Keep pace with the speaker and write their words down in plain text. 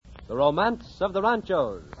The Romance of the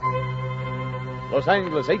Ranchos. Los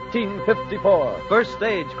Angeles, 1854. First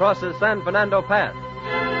stage crosses San Fernando Pass.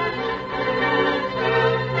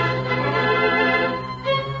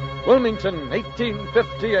 Wilmington,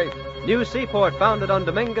 1858. New seaport founded on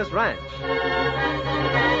Dominguez Ranch.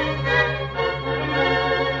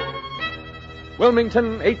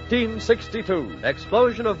 Wilmington, 1862.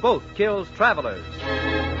 Explosion of boat kills travelers.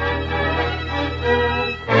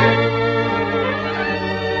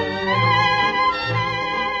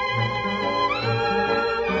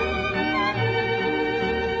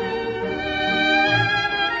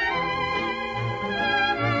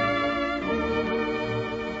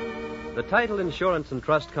 The Title Insurance and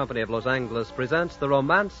Trust Company of Los Angeles presents The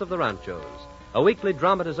Romance of the Ranchos, a weekly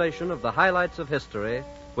dramatization of the highlights of history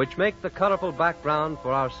which make the colorful background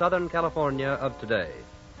for our Southern California of today.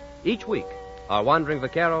 Each week, our wandering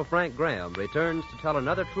vaquero Frank Graham returns to tell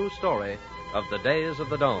another true story of the days of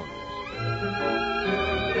the Dones.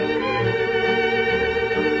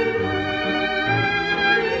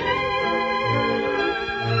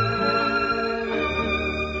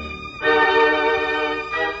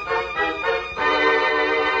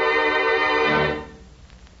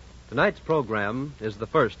 Tonight's program is the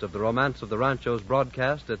first of the Romance of the Ranchos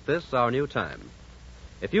broadcast at this, our new time.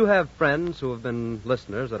 If you have friends who have been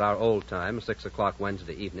listeners at our old time, 6 o'clock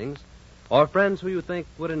Wednesday evenings, or friends who you think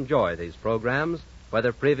would enjoy these programs,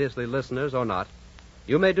 whether previously listeners or not,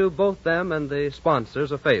 you may do both them and the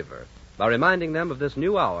sponsors a favor by reminding them of this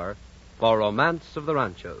new hour for Romance of the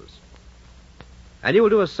Ranchos. And you will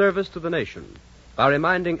do a service to the nation by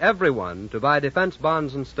reminding everyone to buy defense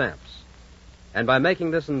bonds and stamps, and by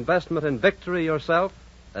making this investment in victory yourself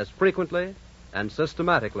as frequently and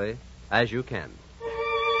systematically as you can.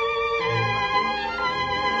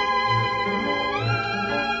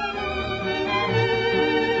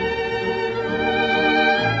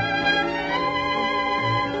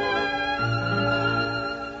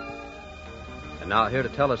 And now here to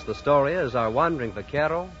tell us the story is our wandering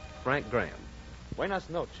vaquero, Frank Graham. Buenas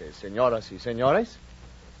noches, señoras y señores.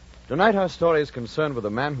 Tonight our story is concerned with a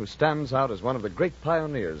man who stands out as one of the great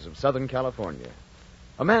pioneers of Southern California.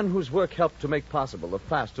 A man whose work helped to make possible the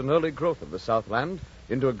fast and early growth of the Southland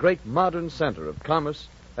into a great modern center of commerce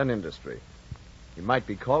and industry. He might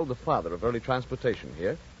be called the father of early transportation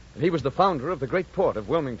here, and he was the founder of the great port of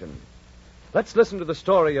Wilmington. Let's listen to the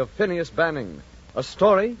story of Phineas Banning, a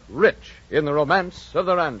story rich in the romance of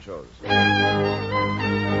the Ranchos.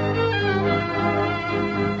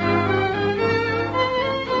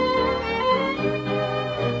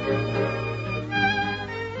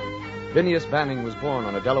 Phineas Banning was born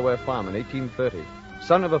on a Delaware farm in 1830,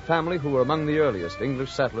 son of a family who were among the earliest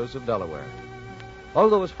English settlers of Delaware.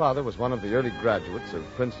 Although his father was one of the early graduates of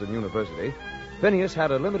Princeton University, Phineas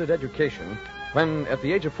had a limited education when, at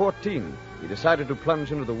the age of 14, he decided to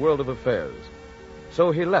plunge into the world of affairs.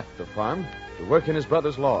 So he left the farm to work in his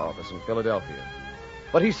brother's law office in Philadelphia.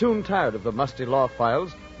 But he soon tired of the musty law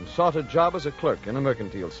files and sought a job as a clerk in a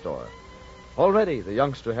mercantile store. Already the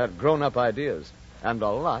youngster had grown-up ideas and a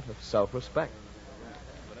lot of self-respect.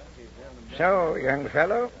 So, young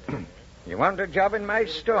fellow, you want a job in my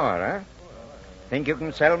store, huh? Think you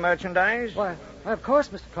can sell merchandise? Why, of course,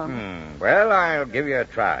 Mr. Plummer. Well, I'll give you a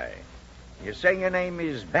try. You say your name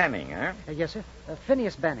is Banning, huh? Yes, sir.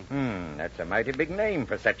 Phineas Banning. That's a mighty big name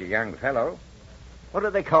for such a young fellow. What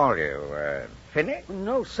do they call you, Phineas?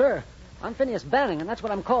 No, sir. I'm Phineas Banning, and that's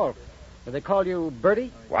what I'm called. Do they call you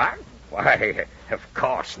Bertie? What? Why, of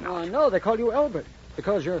course not. No, they call you Albert,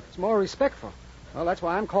 because you're more respectful. Well, that's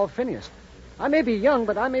why I'm called Phineas. I may be young,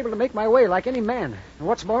 but I'm able to make my way like any man. And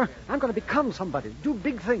what's more, I'm going to become somebody, do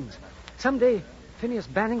big things. Someday, Phineas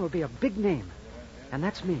Banning will be a big name. And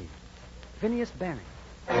that's me, Phineas Banning.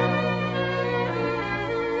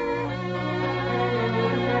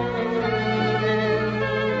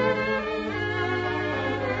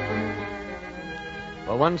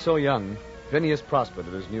 For one so young, Phineas prospered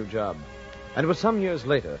at his new job. And it was some years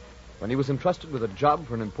later when he was entrusted with a job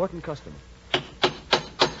for an important customer.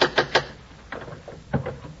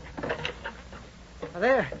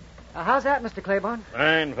 There. How's that, Mr. Claiborne?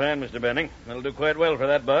 Fine, Mr. Benning. That'll do quite well for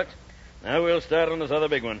that box. Now we'll start on this other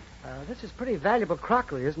big one. This is pretty valuable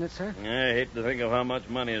crockery, isn't it, sir? I hate to think of how much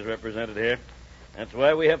money is represented here. That's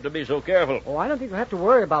why we have to be so careful. Oh, I don't think we'll have to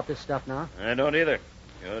worry about this stuff now. I don't either.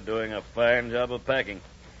 You're doing a fine job of packing.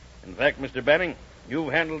 In fact, Mr. Benning,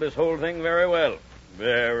 you've handled this whole thing very well.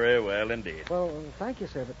 Very well indeed. Well, thank you,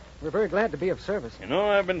 sir, but we're very glad to be of service. You know,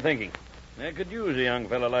 I've been thinking. I could use a young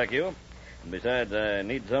fellow like you. And besides, I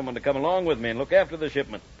need someone to come along with me and look after the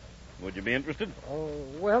shipment. Would you be interested? Oh,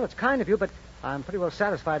 well, it's kind of you, but I'm pretty well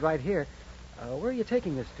satisfied right here. Where are you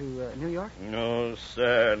taking this, to New York? No,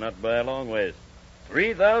 sir, not by a long ways.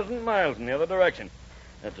 3,000 miles in the other direction.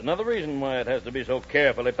 That's another reason why it has to be so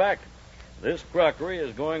carefully packed. This crockery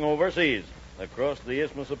is going overseas, across the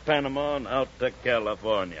Isthmus of Panama and out to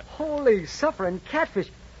California. Holy suffering catfish.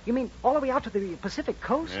 You mean all the way out to the Pacific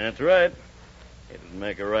coast? That's right. It'll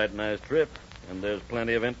make a right nice trip, and there's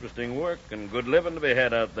plenty of interesting work and good living to be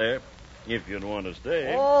had out there, if you'd want to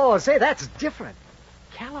stay. Oh, say, that's different.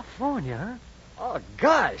 California, huh? Oh,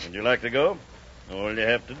 gosh. Would you like to go? All you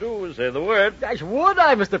have to do is say the word. Gosh, would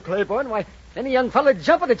I, Mr. Claiborne? Why, any young fella'd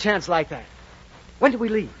jump at a chance like that. When do we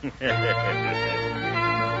leave?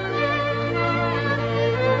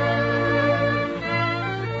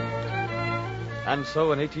 And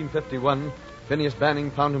so, in 1851, Phineas Banning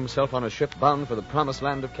found himself on a ship bound for the promised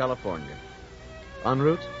land of California. En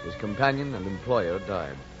route, his companion and employer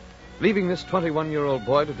died, leaving this 21-year-old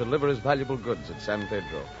boy to deliver his valuable goods at San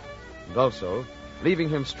Pedro, and also leaving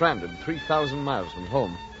him stranded 3,000 miles from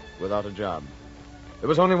home without a job. There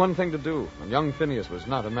was only one thing to do, and young Phineas was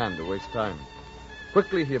not a man to waste time.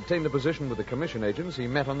 Quickly, he obtained a position with the commission agents he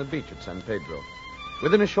met on the beach at San Pedro.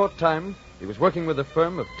 Within a short time, he was working with the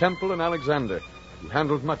firm of Temple and Alexander, who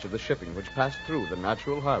handled much of the shipping which passed through the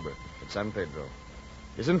natural harbor at San Pedro.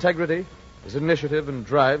 His integrity, his initiative, and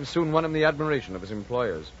drive soon won him the admiration of his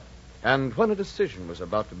employers. And when a decision was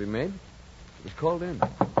about to be made, he was called in.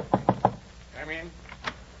 Come in.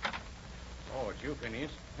 Oh, it's you,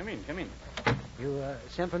 Phineas. Come in. You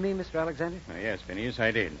sent for me, Mr. Alexander? Yes, Phineas,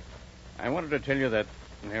 I did. I wanted to tell you that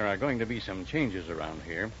there are going to be some changes around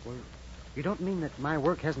here. Well, you don't mean that my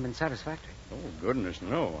work hasn't been satisfactory? Oh, goodness,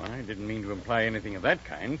 no. I didn't mean to imply anything of that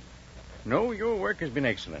kind. No, your work has been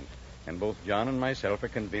excellent. And both John and myself are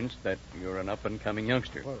convinced that you're an up-and-coming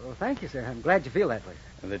youngster. Well, thank you, sir. I'm glad you feel that way.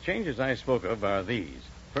 And the changes I spoke of are these.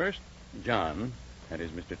 First, John, that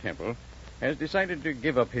is Mr. Temple, has decided to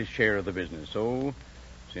give up his share of the business. So,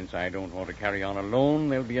 since I don't want to carry on alone,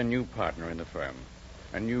 there'll be a new partner in the firm.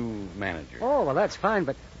 A new manager. Oh, well, that's fine,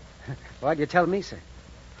 but why'd you tell me, sir?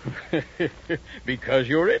 Because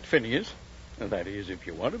you're it, Phineas. That is, if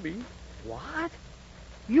you want to be. What?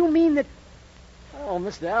 You mean that... Oh,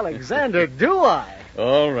 Mr. Alexander, do I?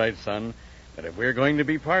 All right, son. But if we're going to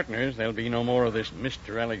be partners, there'll be no more of this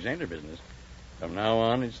Mr. Alexander business. From now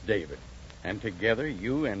on, it's David. And together,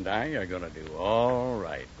 you and I are going to do all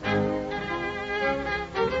right.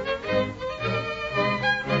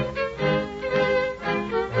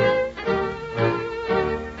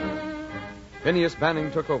 Phineas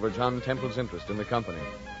Banning took over John Temple's interest in the company,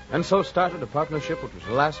 and so started a partnership which was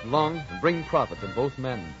to last long and bring profit to both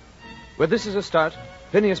men. With this as a start,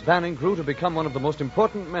 Phineas Banning grew to become one of the most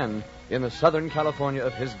important men in the Southern California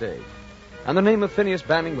of his day. And the name of Phineas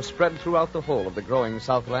Banning was spread throughout the whole of the growing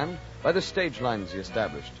Southland by the stage lines he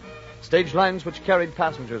established. Stage lines which carried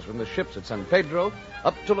passengers from the ships at San Pedro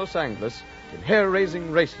up to Los Angeles in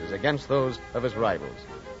hair-raising races against those of his rivals.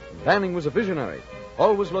 Banning was a visionary,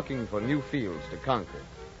 always looking for new fields to conquer.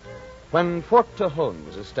 When Fort Tejon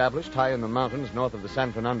was established high in the mountains north of the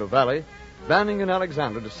San Fernando Valley, Banning and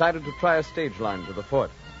Alexander decided to try a stage line to the fort,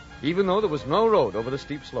 even though there was no road over the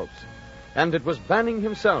steep slopes. And it was Banning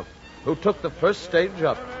himself who took the first stage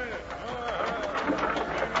up.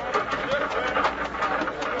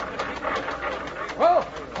 Oh,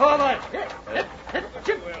 boy.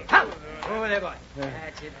 Over there, boy.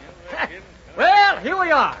 That's it. Well, here we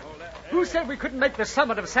are. Who said we couldn't make the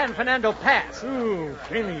summit of San Fernando Pass? Ooh,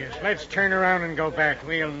 Phineas, let's turn around and go back.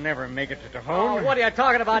 We'll never make it to Tejon. Oh, what are you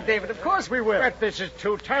talking about, David? Of course we will. But this is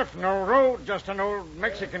too tough. No road, just an old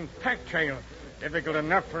Mexican pack trail. Difficult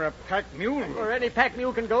enough for a pack mule. Where any pack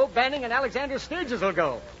mule can go, Banning and Alexander's stages will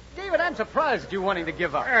go. David, I'm surprised at you wanting to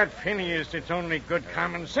give up. But, Phineas, it's only good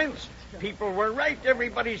common sense. People were right.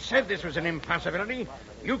 Everybody said this was an impossibility.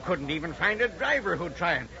 You couldn't even find a driver who'd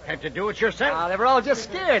try it. Had to do it yourself. They were all just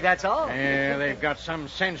scared, that's all. They've got some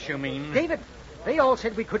sense, you mean. David, they all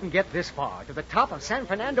said we couldn't get this far, to the top of San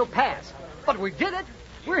Fernando Pass. But we did it.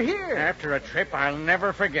 We're here. After a trip I'll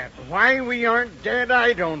never forget. Why we aren't dead,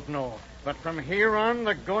 I don't know. But from here on,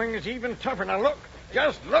 the going is even tougher. Now, look.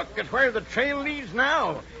 Just look at where the trail leads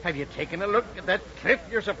now. Have you taken a look at that cliff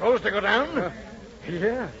you're supposed to go down?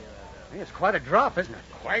 Yeah. It's quite a drop, isn't it?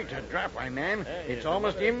 Quite a drop, my man. It's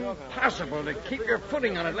almost impossible to keep your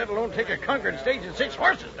footing on it, let alone take a Concord stage and 6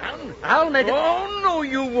 horses down. I'll make it. Oh, no,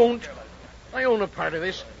 you won't. I own a part of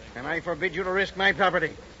this, and I forbid you to risk my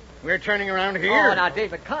property. We're turning around here. Oh, now,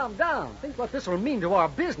 David, calm down. Think what this will mean to our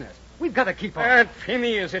business. We've got to keep on. But,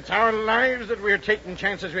 Phineas, it's our lives that we're taking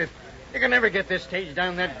chances with. You can never get this stage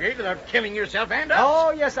down that grade without killing yourself and us.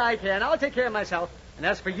 Oh, yes, I can. I'll take care of myself. And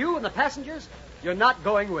as for you and the passengers, you're not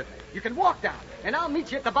going with me. You can walk down, and I'll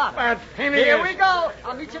meet you at the bottom. But Phineas... Here we go.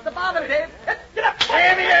 I'll meet you at the bottom, Dave. Get up.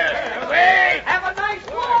 Phineas, wait! Have a nice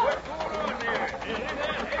walk.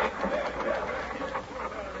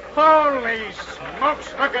 Holy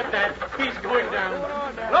smokes, look at that. He's going down.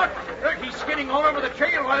 Look, he's skidding all over the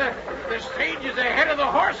trail while the stage is ahead of the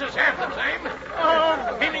horses half the time.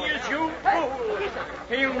 Oh, Phineas, you fool.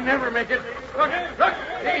 He'll never make it. Look,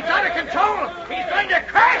 he's out of control. He's going to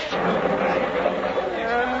crash.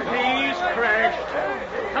 He's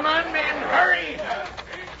crashed. Come on, men, hurry.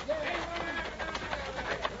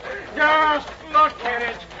 Just look at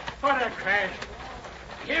it. What a crash.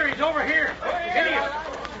 Here, he's over here.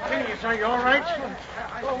 Phineas, are you all right?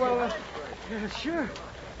 Oh, well, sure.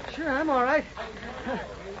 Sure, I'm all right.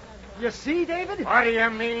 You see, David? What do you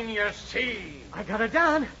mean you see? I got her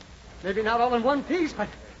down. Maybe not all in one piece, but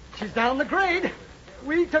she's down the grade.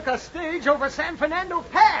 We took a stage over San Fernando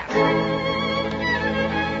Pass.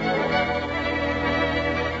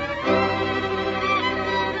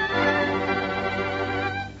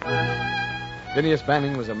 Phineas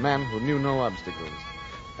Banning was a man who knew no obstacles.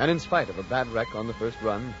 And in spite of a bad wreck on the first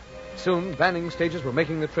run, soon Banning stages were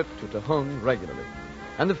making the trip to Tejon regularly.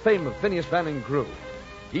 And the fame of Phineas Banning grew.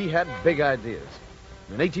 He had big ideas.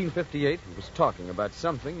 In 1858, he was talking about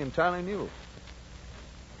something entirely new.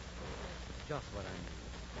 Just what I need.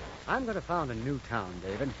 I'm going to found a new town,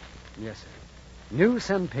 David. Yes, sir. New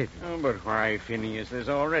San Pedro. Oh, but why, Phineas? There's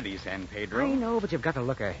already San Pedro. I know, but you've got to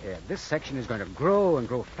look ahead. This section is going to grow and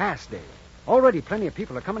grow fast, Dave. Already plenty of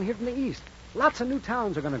people are coming here from the east. Lots of new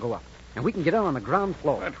towns are going to go up, and we can get on the ground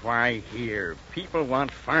floor. But why here? People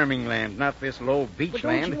want farming land, not this low beach but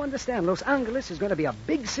land. Don't you understand? Los Angeles is going to be a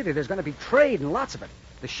big city. There's going to be trade and lots of it.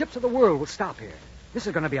 The ships of the world will stop here. This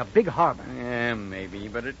is going to be a big harbor. Yeah, maybe,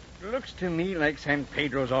 but it looks to me like San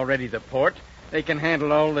Pedro's already the port. They can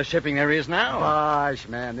handle all the shipping there is now. Gosh,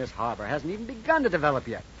 man, this harbor hasn't even begun to develop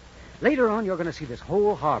yet. Later on, you're going to see this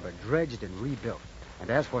whole harbor dredged and rebuilt. And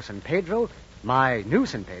as for San Pedro, my new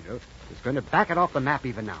San Pedro is going to back it off the map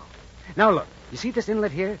even now. Now, look, you see this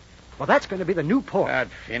inlet here? Well, that's going to be the new port. But,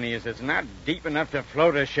 Phineas, it's not deep enough to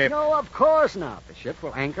float a ship. No, of course not. The ships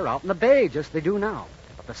will anchor out in the bay, just as they do now.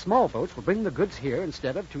 But the small boats will bring the goods here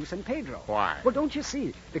instead of to San Pedro. Why? Well, don't you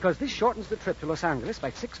see? Because this shortens the trip to Los Angeles by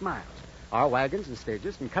 6 miles. Our wagons and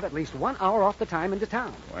stages can cut at least 1 hour off the time into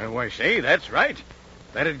town. Well, why, say, that's right.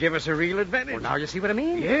 That'd give us a real advantage. Well, now you see what I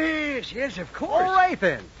mean? Yes, of course. All right,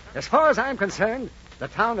 then. As far as I'm concerned, the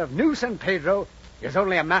town of New San Pedro is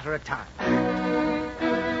only a matter of time.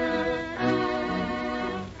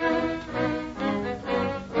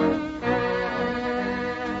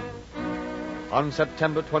 On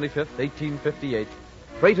September 25th, 1858,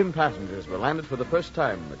 freight and passengers were landed for the first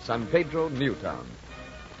time at San Pedro, Newtown.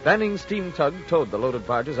 Banning's steam tug towed the loaded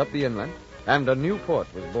barges up the inlet, and a new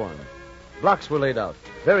port was born. Blocks were laid out.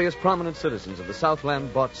 Various prominent citizens of the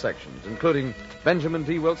Southland bought sections, including Benjamin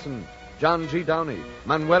D. Wilson, John G. Downey,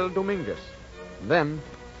 Manuel Dominguez. And then,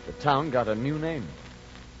 the town got a new name.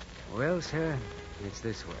 Well, sir, it's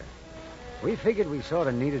this way. We figured we sort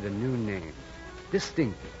of needed a new name.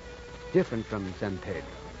 Distinctive. Different from San Pedro.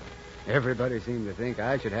 Everybody seemed to think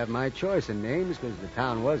I should have my choice in names because the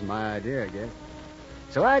town was my idea, I guess.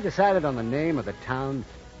 So I decided on the name of the town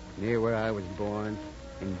near where I was born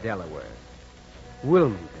in Delaware.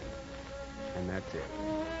 Wilmington. And that's it.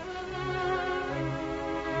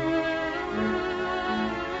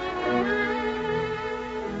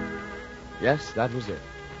 Yes, that was it.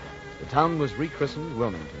 The town was rechristened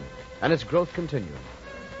Wilmington, and its growth continued.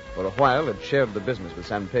 For a while, it shared the business with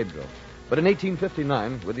San Pedro. But in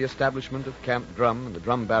 1859, with the establishment of Camp Drum and the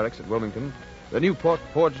drum barracks at Wilmington, the new port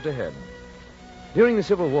forged ahead. During the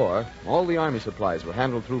Civil War, all the army supplies were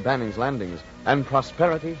handled through Banning's landings, and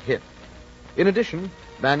prosperity hit. In addition,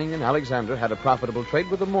 Banning and Alexander had a profitable trade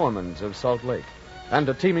with the Mormons of Salt Lake and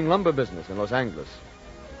a teeming lumber business in Los Angeles.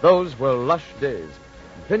 Those were lush days.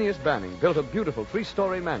 Phineas Banning built a beautiful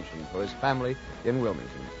 3-story mansion for his family in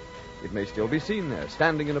Wilmington. It may still be seen there,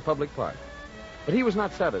 standing in a public park. But he was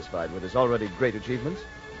not satisfied with his already great achievements.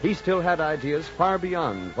 He still had ideas far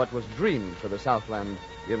beyond what was dreamed for the Southland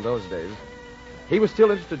in those days. He was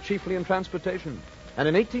still interested chiefly in transportation. And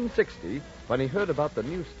in 1860, when he heard about the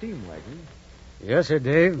new steam wagon... Yes, sir,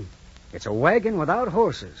 Dave. It's a wagon without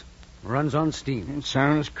horses. Runs on steam. It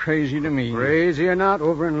sounds crazy to me. Crazy or not,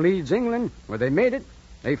 over in Leeds, England, where they made it,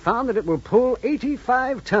 they found that it will pull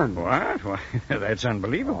 85 tons. What? Why, that's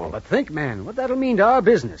unbelievable. Oh, but think, man, what that'll mean to our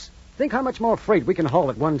business. Think how much more freight we can haul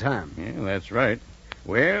at one time. Yeah, that's right.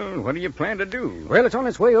 Well, what do you plan to do? Well, it's on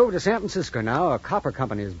its way over to San Francisco now. A copper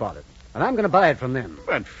company has bought it. And I'm going to buy it from them.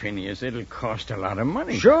 But, Phineas, it'll cost a lot of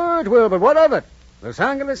money. Sure it will, but what of it? Los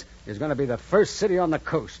Angeles is going to be the first city on the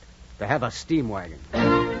coast to have a steam wagon.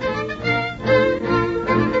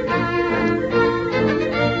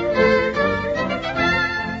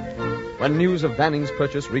 When news of Banning's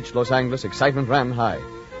purchase reached Los Angeles, excitement ran high.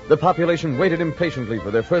 The population waited impatiently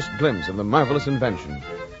for their first glimpse of the marvelous invention.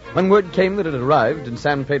 When word came that it had arrived in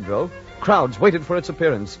San Pedro, crowds waited for its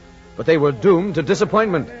appearance, but they were doomed to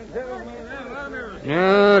disappointment.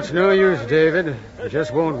 No, it's no use, David. It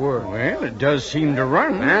just won't work. Well, it does seem to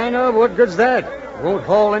run. I know, but what good's that? It won't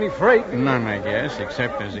haul any freight. None, I guess,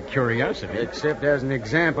 except as a curiosity. Except as an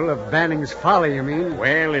example of Banning's folly, you mean?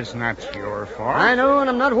 Well, it's not your fault. I know, and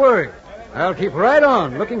I'm not worried. I'll keep right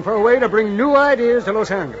on looking for a way to bring new ideas to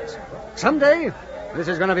Los Angeles. Someday, this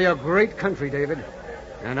is going to be a great country, David,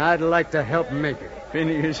 and I'd like to help make it.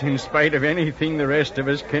 Phineas, in spite of anything the rest of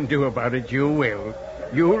us can do about it, you will.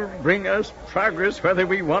 You'll bring us progress whether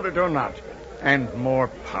we want it or not. And more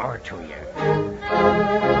power to you.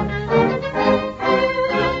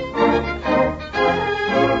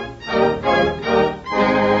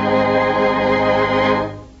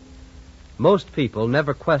 Most people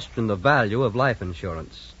never question the value of life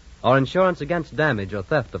insurance or insurance against damage or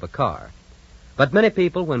theft of a car. But many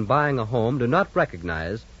people, when buying a home, do not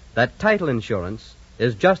recognize that title insurance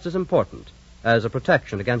is just as important as a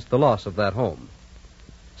protection against the loss of that home.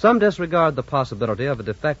 Some disregard the possibility of a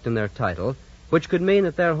defect in their title, which could mean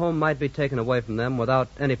that their home might be taken away from them without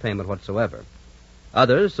any payment whatsoever.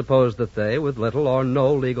 Others suppose that they, with little or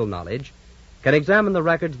no legal knowledge, can examine the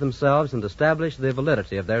records themselves and establish the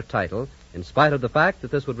validity of their title, in spite of the fact that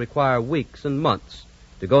this would require weeks and months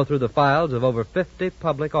to go through the files of over 50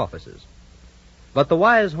 public offices. But the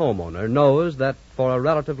wise homeowner knows that for a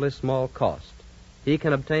relatively small cost, he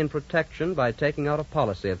can obtain protection by taking out a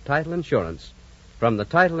policy of title insurance from the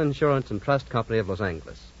Title Insurance and Trust Company of Los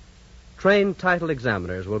Angeles. Trained title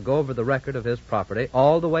examiners will go over the record of his property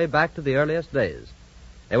all the way back to the earliest days.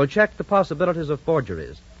 They will check the possibilities of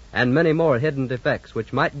forgeries and many more hidden defects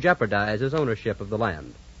which might jeopardize his ownership of the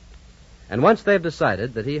land. And once they've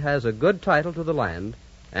decided that he has a good title to the land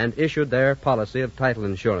and issued their policy of title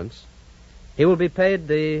insurance, he will be paid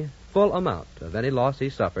the full amount of any loss he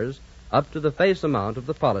suffers up to the face amount of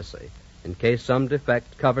the policy in case some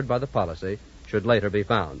defect covered by the policy should later be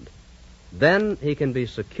found. Then he can be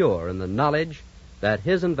secure in the knowledge that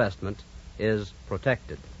his investment is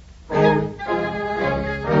protected.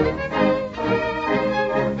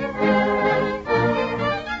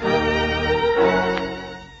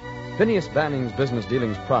 Phineas Banning's business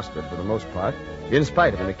dealings prospered for the most part, in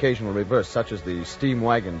spite of an occasional reverse such as the steam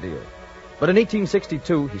wagon deal. But in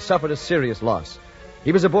 1862, he suffered a serious loss.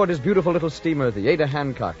 He was aboard his beautiful little steamer, the Ada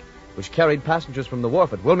Hancock, which carried passengers from the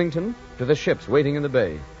wharf at Wilmington to the ships waiting in the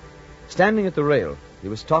bay. Standing at the rail, he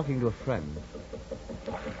was talking to a friend.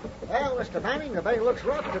 Well, Mr. Banning, the bay looks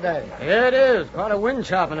rough today. Yeah, it is. Quite a wind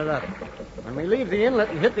chopping it up. When we leave the inlet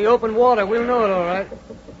and hit the open water, we'll know it all right.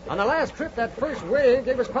 On the last trip, that first wave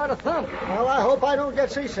gave us quite a thump. Well, I hope I don't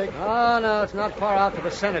get seasick. Oh, no, it's not far out to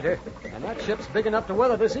the Senator. And that ship's big enough to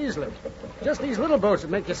weather this easily. Just these little boats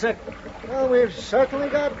that make you sick. Well, we've certainly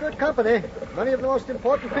got good company. Many of the most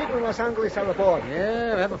important people in Los Angeles are aboard.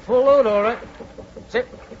 Yeah, we have a full load, all right. Sit.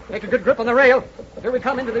 Make a good grip on the rail. Here we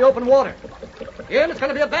come into the open water. Yeah, and it's going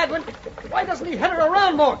to be a bad one. Why doesn't he head her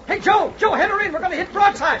around more? Hey, Joe! Joe, head her in. We're going to hit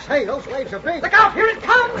broadside. Hey, those waves are big. Look out! Here it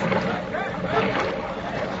comes!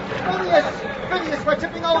 Phineas, we're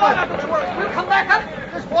tipping over. No, don't you worry. We'll come back up.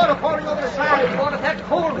 There's water pouring over the side. If that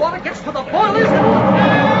cold water gets to the boilers...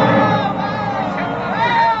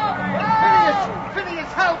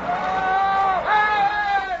 Phineas, help!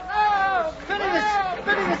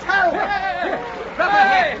 Phineas, help! Here, grab my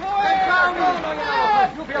hand.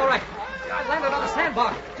 No. You'll be all right. I landed on a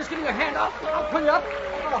sandbar. Just give me your hand. I'll pull you up.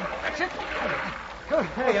 Oh, that's it.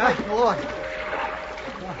 There you are. Thank the Lord.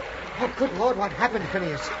 Oh, good Lord, what happened,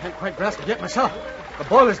 Phineas? I can't quite grasp it yet myself. The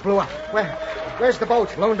boilers blew up. Where's the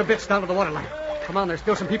boat? Blown to bits down to the waterline. Come on, there's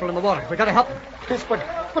still some people in the water. We gotta help them. Yes, but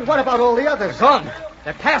what about all the others? They're gone.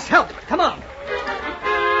 They're past help. Come on.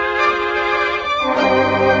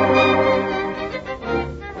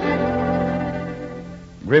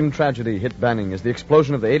 Grim tragedy hit Banning as the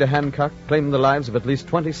explosion of the Ada Hancock claimed the lives of at least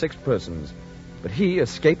 26 persons. But he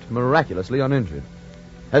escaped miraculously uninjured.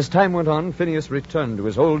 As time went on, Phineas returned to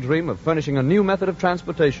his old dream of furnishing a new method of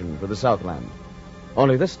transportation for the Southland.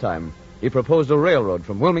 Only this time, he proposed a railroad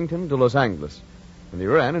from Wilmington to Los Angeles, and he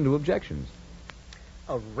ran into objections.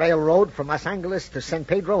 A railroad from Los Angeles to San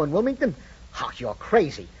Pedro and Wilmington? Oh, you're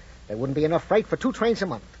crazy. There wouldn't be enough freight for 2 trains a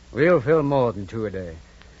month. We'll fill more than 2 a day.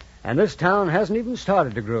 And this town hasn't even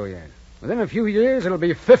started to grow yet. Within a few years, it'll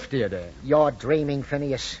be 50 a day. You're dreaming,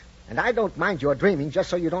 Phineas. And I don't mind your dreaming just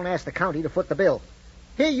so you don't ask the county to foot the bill.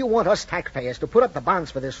 Here you want us taxpayers to put up the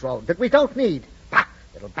bonds for this road that we don't need. Bah!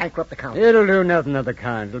 It'll bankrupt the county. It'll do nothing of the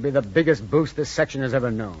kind. It'll be the biggest boost this section has ever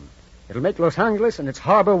known. It'll make Los Angeles and its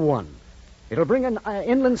harbor one. It'll bring an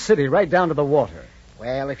inland city right down to the water.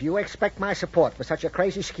 Well, if you expect my support for such a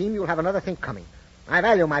crazy scheme, you'll have another thing coming. I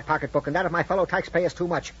value my pocketbook and that of my fellow taxpayers too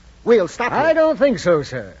much. We'll stop I you. don't think so,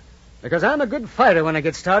 sir. Because I'm a good fighter when I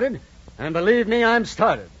get started. And believe me, I'm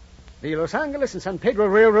started. The Los Angeles and San Pedro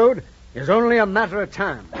Railroad is only a matter of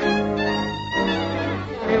time.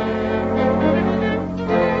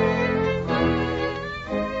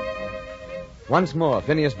 Once more,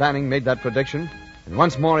 Phineas Banning made that prediction, and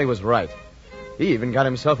once more he was right. He even got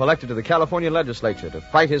himself elected to the California legislature to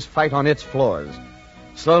fight his fight on its floors.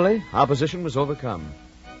 Slowly, opposition was overcome.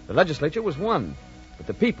 The legislature was won, but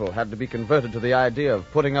the people had to be converted to the idea of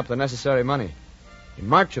putting up the necessary money. In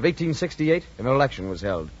March of 1868, an election was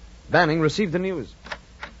held. Banning received the news.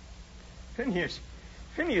 Phineas,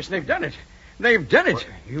 they've done it. They've done it. What,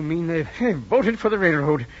 you mean they've voted for the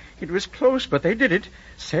railroad. It was close, but they did it.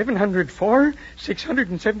 704,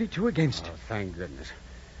 672 against. Oh, thank goodness.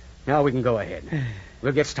 Now we can go ahead.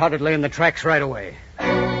 We'll get started laying the tracks right away.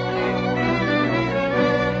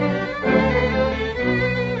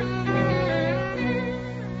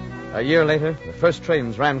 A year later, the first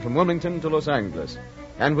trains ran from Wilmington to Los Angeles.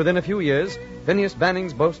 And within a few years, Phineas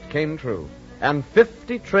Banning's boast came true. And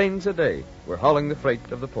 50 trains a day were hauling the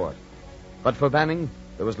freight of the port. But for Banning,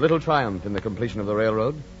 there was little triumph in the completion of the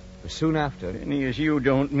railroad. For soon after... Phineas, you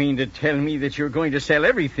don't mean to tell me that you're going to sell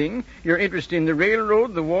everything? Your interest in the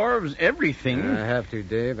railroad, the wharves, everything? I have to,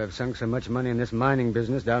 Dave. I've sunk so much money in this mining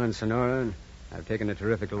business down in Sonora, and I've taken a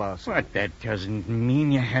terrific loss. But that doesn't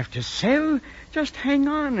mean you have to sell. Just hang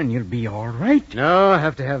on and you'll be all right. No, I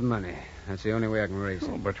have to have money. That's the only way I can raise it.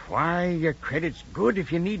 Oh, but why? Your credit's good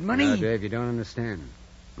if you need money. No, Dave, you don't understand.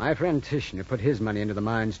 My friend Tishner put his money into the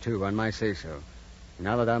mines, too, on my say-so.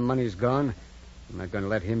 Now that our money's gone, I'm not going to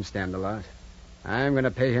let him stand the loss. I'm going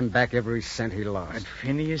to pay him back every cent he lost. But,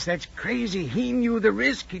 Phineas, that's crazy. He knew the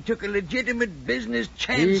risk. He took a legitimate business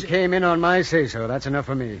chance. He came in on my say-so. That's enough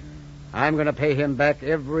for me. I'm going to pay him back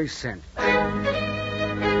every cent.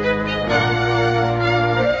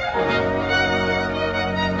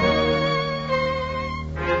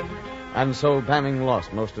 And so Banning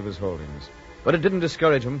lost most of his holdings. But it didn't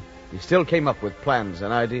discourage him. He still came up with plans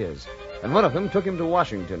and ideas. And one of them took him to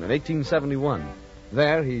Washington in 1871.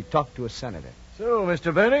 There he talked to a senator. So,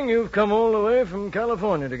 Mr. Banning, you've come all the way from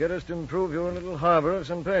California to get us to improve your little harbor of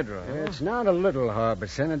San Pedro. Huh? It's not a little harbor,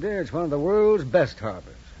 Senator. It's one of the world's best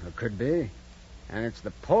harbors. It could be. And it's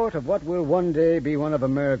the port of what will one day be one of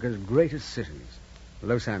America's greatest cities,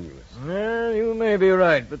 Los Angeles. Well, you may be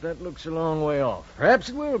right, but that looks a long way off. Perhaps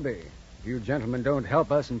it will be, if you gentlemen don't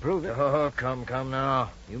help us improve it. Oh, come now.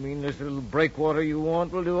 You mean this little breakwater you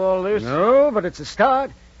want will do all this? No, but it's a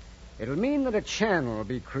start. It'll mean that a channel will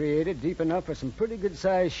be created deep enough for some pretty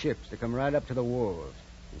good-sized ships to come right up to the wharves,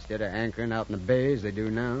 instead of anchoring out in the bay as they do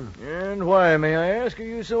now. And why, may I ask, are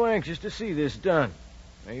you so anxious to see this done?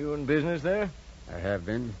 Are you in business there? I have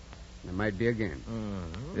been. I might be again.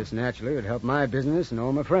 Mm-hmm. This naturally would help my business and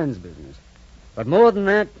all my friends' business. But more than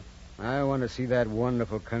that, I want to see that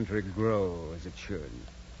wonderful country grow as it should.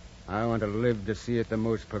 I want to live to see it the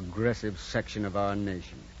most progressive section of our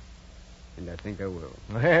nation. And I think I will.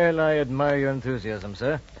 Well, I admire your enthusiasm,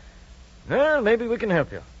 sir. Well, maybe we can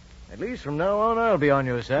help you. At least from now on, I'll be on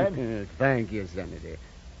your side. Thank you, Senator.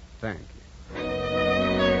 Thank you.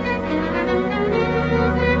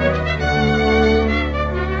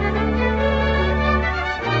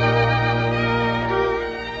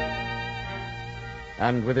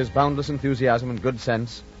 And with his boundless enthusiasm and good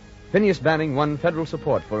sense, Phineas Banning won federal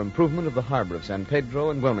support for improvement of the harbor of San Pedro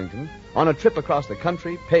and Wilmington on a trip across the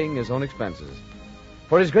country, paying his own expenses.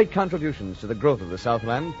 For his great contributions to the growth of the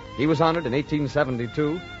Southland, he was honored in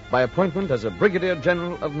 1872 by appointment as a Brigadier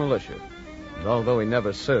General of Militia. And although he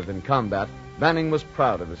never served in combat, Banning was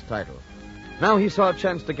proud of his title. Now he saw a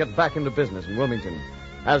chance to get back into business in Wilmington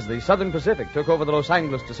as the Southern Pacific took over the Los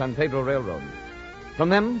Angeles to San Pedro Railroad. From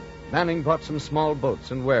them, Banning bought some small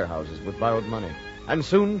boats and warehouses with borrowed money. And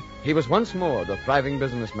soon, he was once more the thriving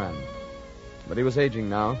businessman. But he was aging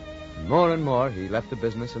now, and more he left the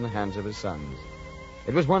business in the hands of his sons.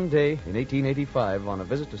 It was one day in 1885, on a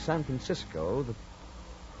visit to San Francisco, that...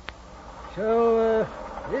 So,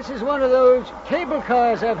 this is one of those cable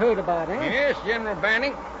cars I've heard about, eh? Yes, General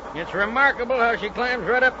Banning. It's remarkable how she climbs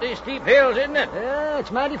right up these steep hills, isn't it? Yeah,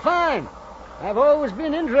 it's mighty fine. I've always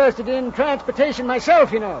been interested in transportation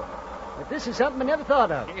myself, you know. But this is something I never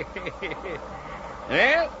thought of.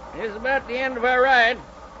 Well, this is about the end of our ride.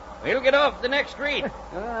 We'll get off the next street.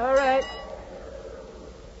 All right.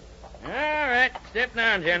 All right. Step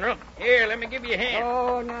down, General. Here, let me give you a hand.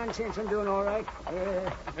 Oh, nonsense. I'm doing all right.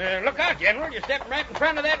 Look out, General. You're stepping right in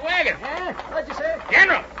front of that wagon. What'd you say?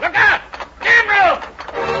 General, look out! General!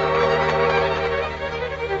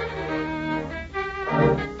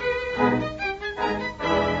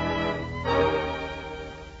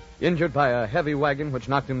 Injured by a heavy wagon which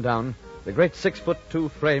knocked him down, the great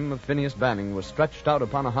 6'2" frame of Phineas Banning was stretched out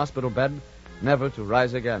upon a hospital bed, never to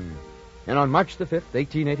rise again. And on March the 5th,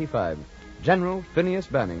 1885, General Phineas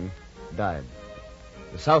Banning died.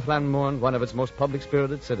 The Southland mourned one of its most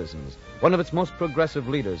public-spirited citizens, one of its most progressive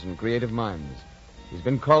leaders and creative minds. He's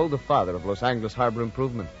been called the father of Los Angeles harbor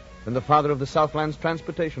improvement and the father of the Southland's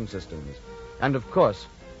transportation systems. And, of course,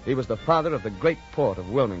 he was the father of the great port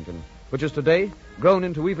of Wilmington, which is today grown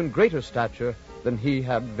into even greater stature than he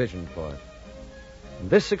had visioned for it. And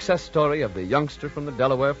this success story of the youngster from the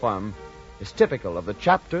Delaware farm is typical of the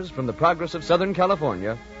chapters from the progress of Southern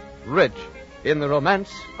California, rich in the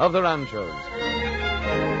romance of the Ranchos.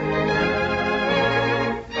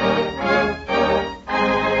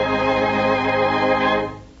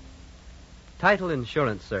 Title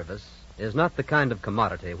insurance service is not the kind of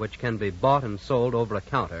commodity which can be bought and sold over a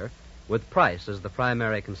counter with price as the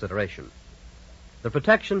primary consideration. The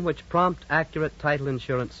protection which prompt, accurate title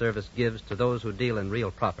insurance service gives to those who deal in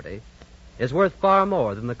real property is worth far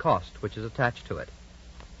more than the cost which is attached to it.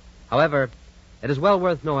 However, it is well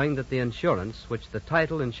worth knowing that the insurance which the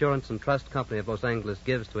Title Insurance and Trust Company of Los Angeles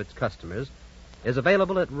gives to its customers is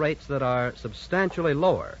available at rates that are substantially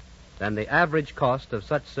lower than the average cost of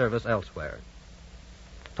such service elsewhere.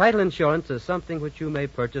 Title insurance is something which you may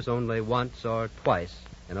purchase only once or twice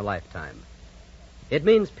in a lifetime. It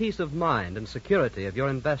means peace of mind and security of your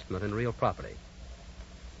investment in real property.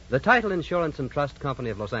 The Title Insurance and Trust Company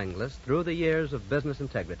of Los Angeles, through the years of business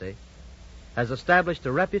integrity, has established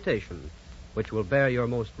a reputation which will bear your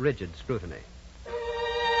most rigid scrutiny.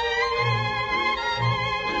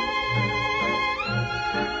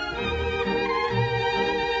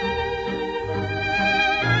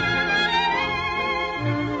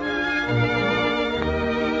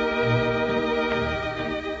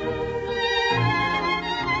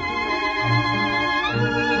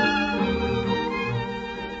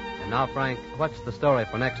 Now, Frank, what's the story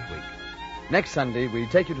for next week? Next Sunday, we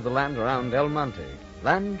take you to the land around El Monte,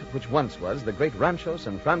 land which once was the great Ranchos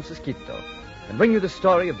and Francisquito, and bring you the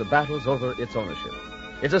story of the battles over its ownership.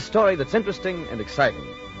 It's a story that's interesting and exciting,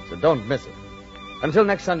 so don't miss it. Until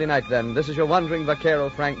next Sunday night, then, this is your wandering vaquero,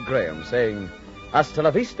 Frank Graham, saying, Hasta la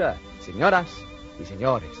vista, señoras y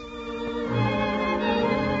señores.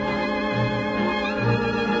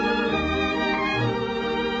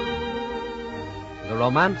 The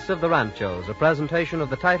Romance of the Ranchos, a presentation of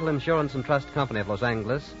the Title Insurance and Trust Company of Los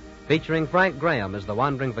Angeles, featuring Frank Graham as the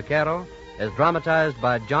wandering vaquero, is dramatized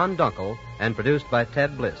by John Dunkel and produced by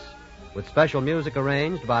Ted Bliss, with special music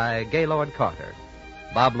arranged by Gaylord Carter.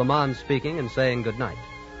 Bob Lamont speaking and saying good night.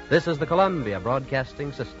 This is the Columbia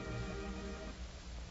Broadcasting System.